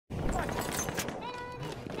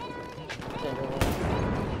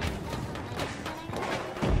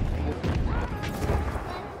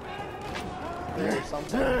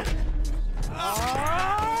Oh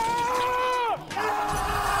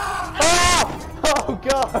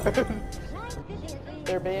god!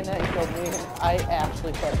 Their bayonet killed me. I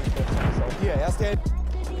actually fucking killed myself. Hier, erste Hilfe.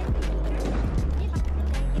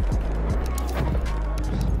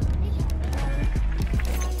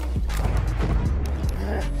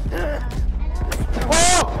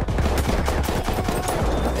 Oh!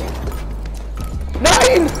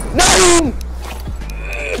 Nein! Nein!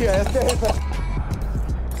 Hier, erste Hilfe.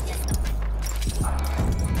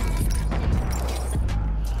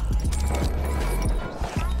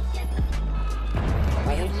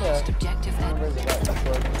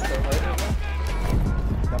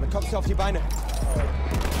 Damit kommst du auf die Beine.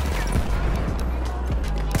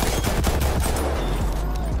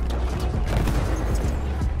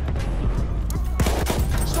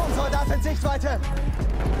 Sturmsoldat in Sichtweite.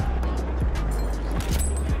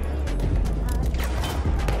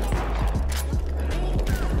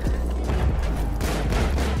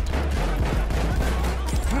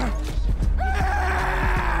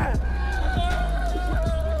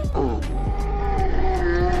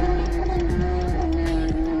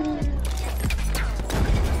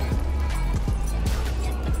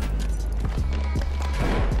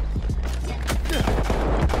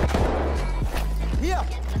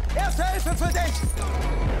 Erste Hilfe für dich!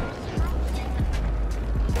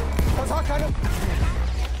 Versorg keine...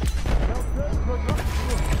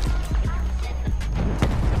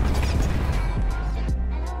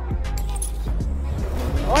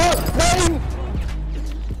 Oh, nein!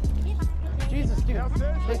 Jesus, dude.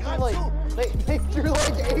 They threw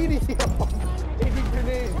like 80 of them. 80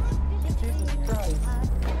 grenades. Jesus Christ.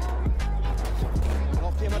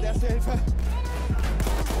 Braucht jemand erste Hilfe?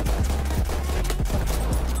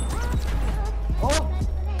 Oh!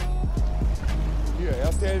 Hier,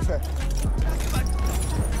 erste Hilfe.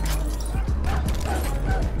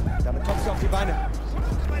 Damit kommst du auf die Beine.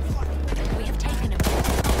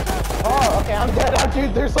 Oh, okay, I'm dead. Oh,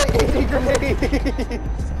 dude, there's like 80 grenades.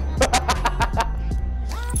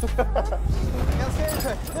 Erste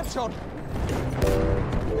Hilfe, nimm schon.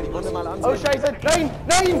 Ich will die Wunde mal ansehen. Oh, Scheiße. Nein!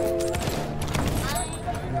 Nein!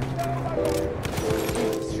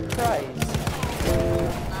 Jesus Christ.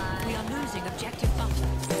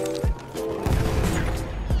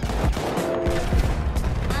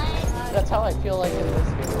 That's how I feel like in this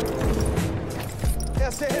game.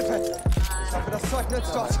 Erste Hilfe. Ich hoffe, das Zeug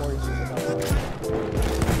nützt dort.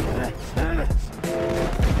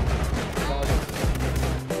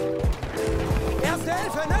 Erste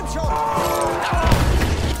Hilfe, nimm schon.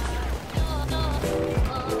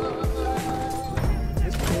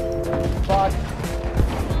 Fuck.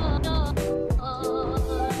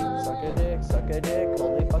 Suck a dick.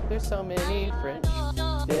 Holy fuck, there's so many French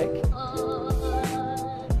dick.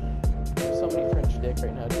 There's so many French dick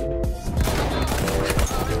right now, dude.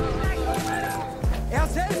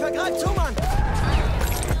 Erste Hilfe, greif zu, Mann.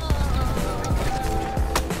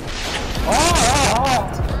 Oh!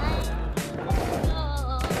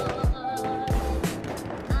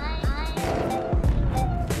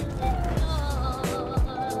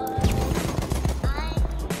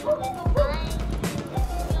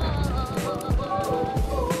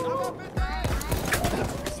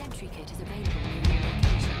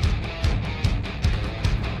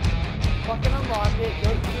 Fucking unlock it, go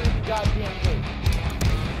through the goddamn gate.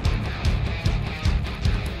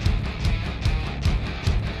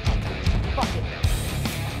 Fuck it.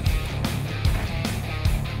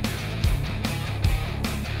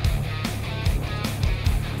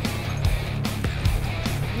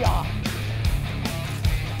 Yeah.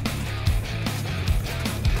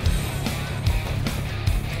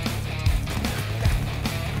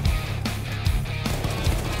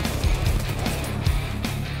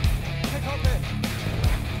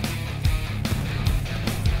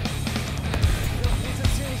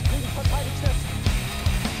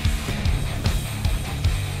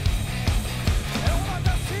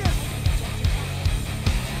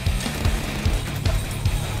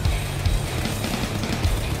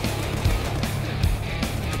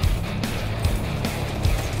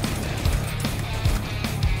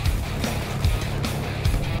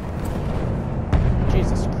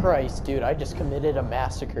 Jesus Christ, dude, I just committed a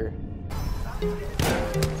massacre.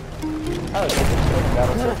 Oh,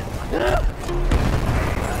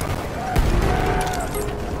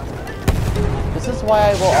 this is why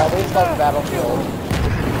I will always love Battlefield.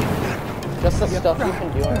 Just the stuff you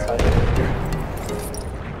can do inside it.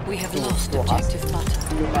 We have lost objective butter.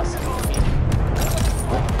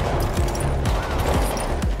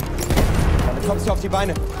 Damit kommst du auf die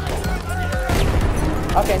Beine.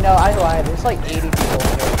 Okay, no, I lied. There's like 80 people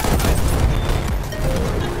here.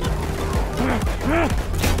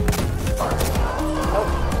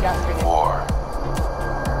 gas grenade.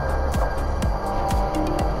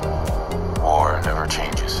 War never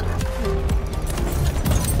changes.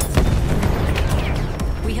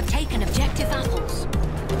 We have taken objective apples.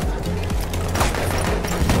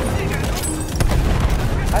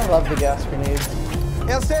 I love the gas grenades.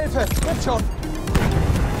 Erste Hilfe, jetzt schon.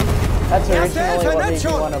 That's Erste originally Hilfe, what made nicht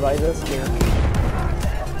me schon. want to buy this game.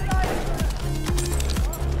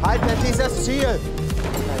 Haltet dieses Ziel.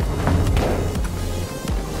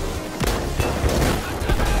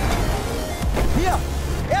 Hier,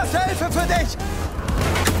 Erste Hilfe für dich.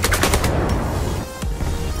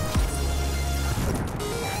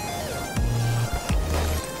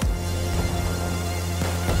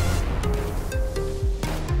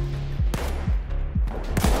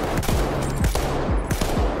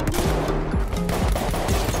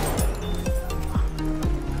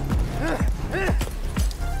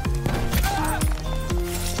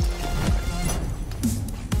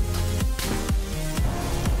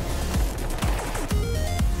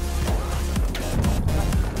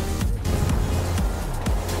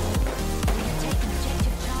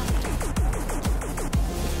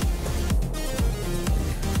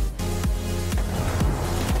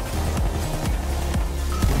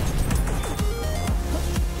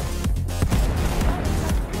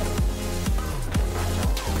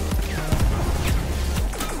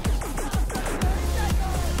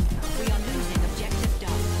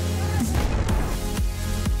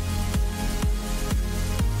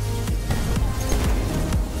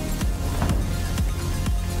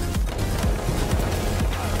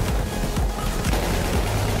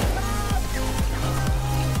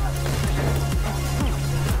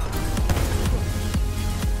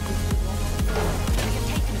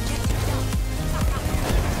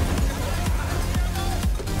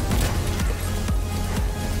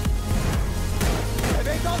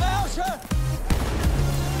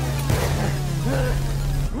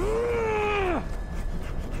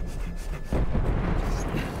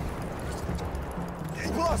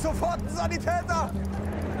 Ich brauche sofort einen Sanitäter!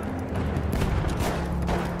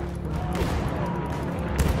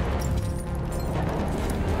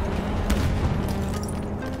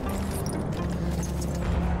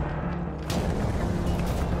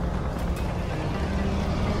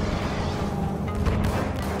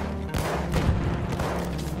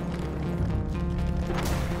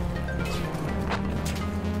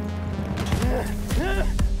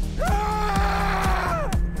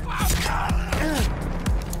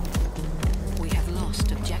 We have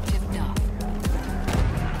lost objective Duff.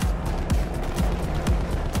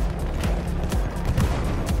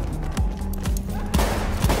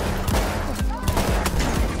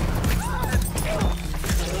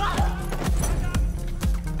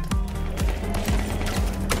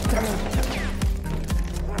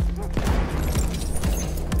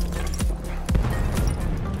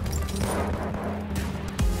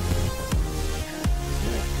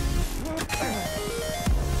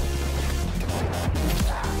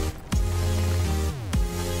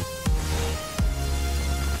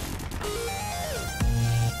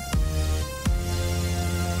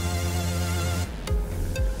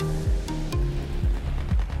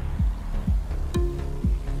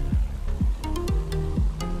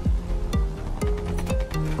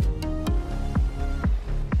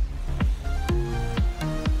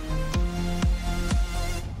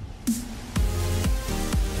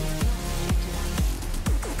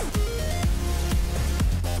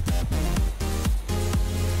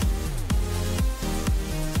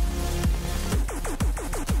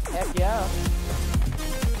 Heck yeah.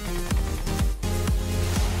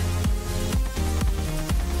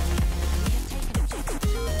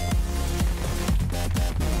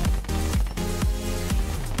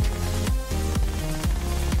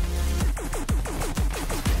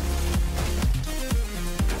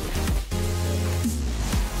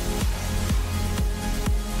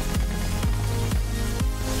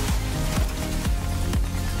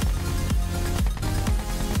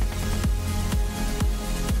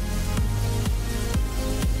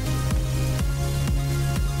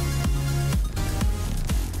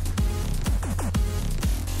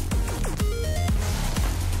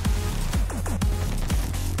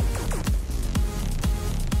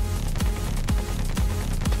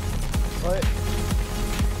 What?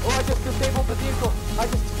 Oh, I just disabled the vehicle. I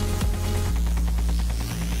just...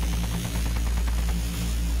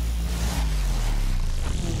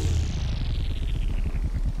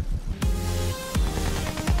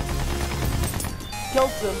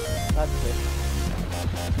 Killed them. That's it.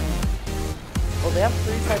 Well, they have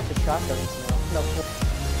 3 types of shotguns now. No, 4.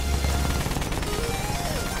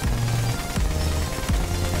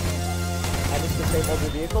 just disabled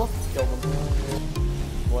your vehicle? Killed him.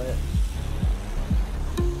 What?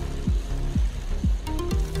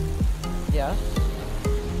 Yeah?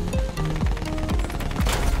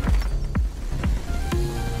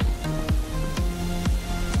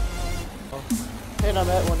 And I'm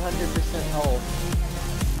at 100% health.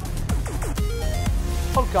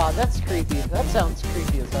 Oh god, that's creepy. That sounds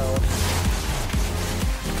creepy as hell.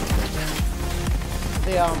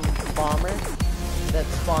 The, bomber that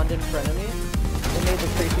spawned in front of me, it made the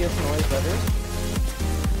creepiest noise ever.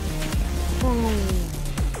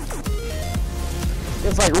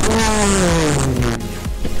 It's like...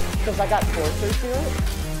 Because I got closer to it.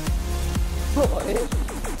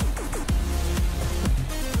 What?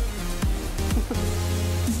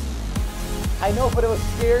 I know, but it was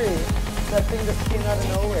scary. That thing just came out of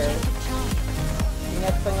nowhere. The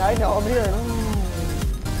next thing I know, I'm here.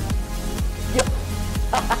 Yep.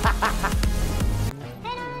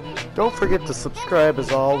 Don't forget to subscribe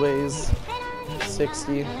as always.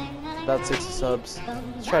 60, about 60 subs.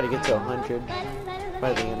 Let's try to get to 100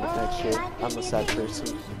 by the end of next year. I'm a sad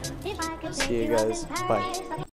person. See you guys. Bye.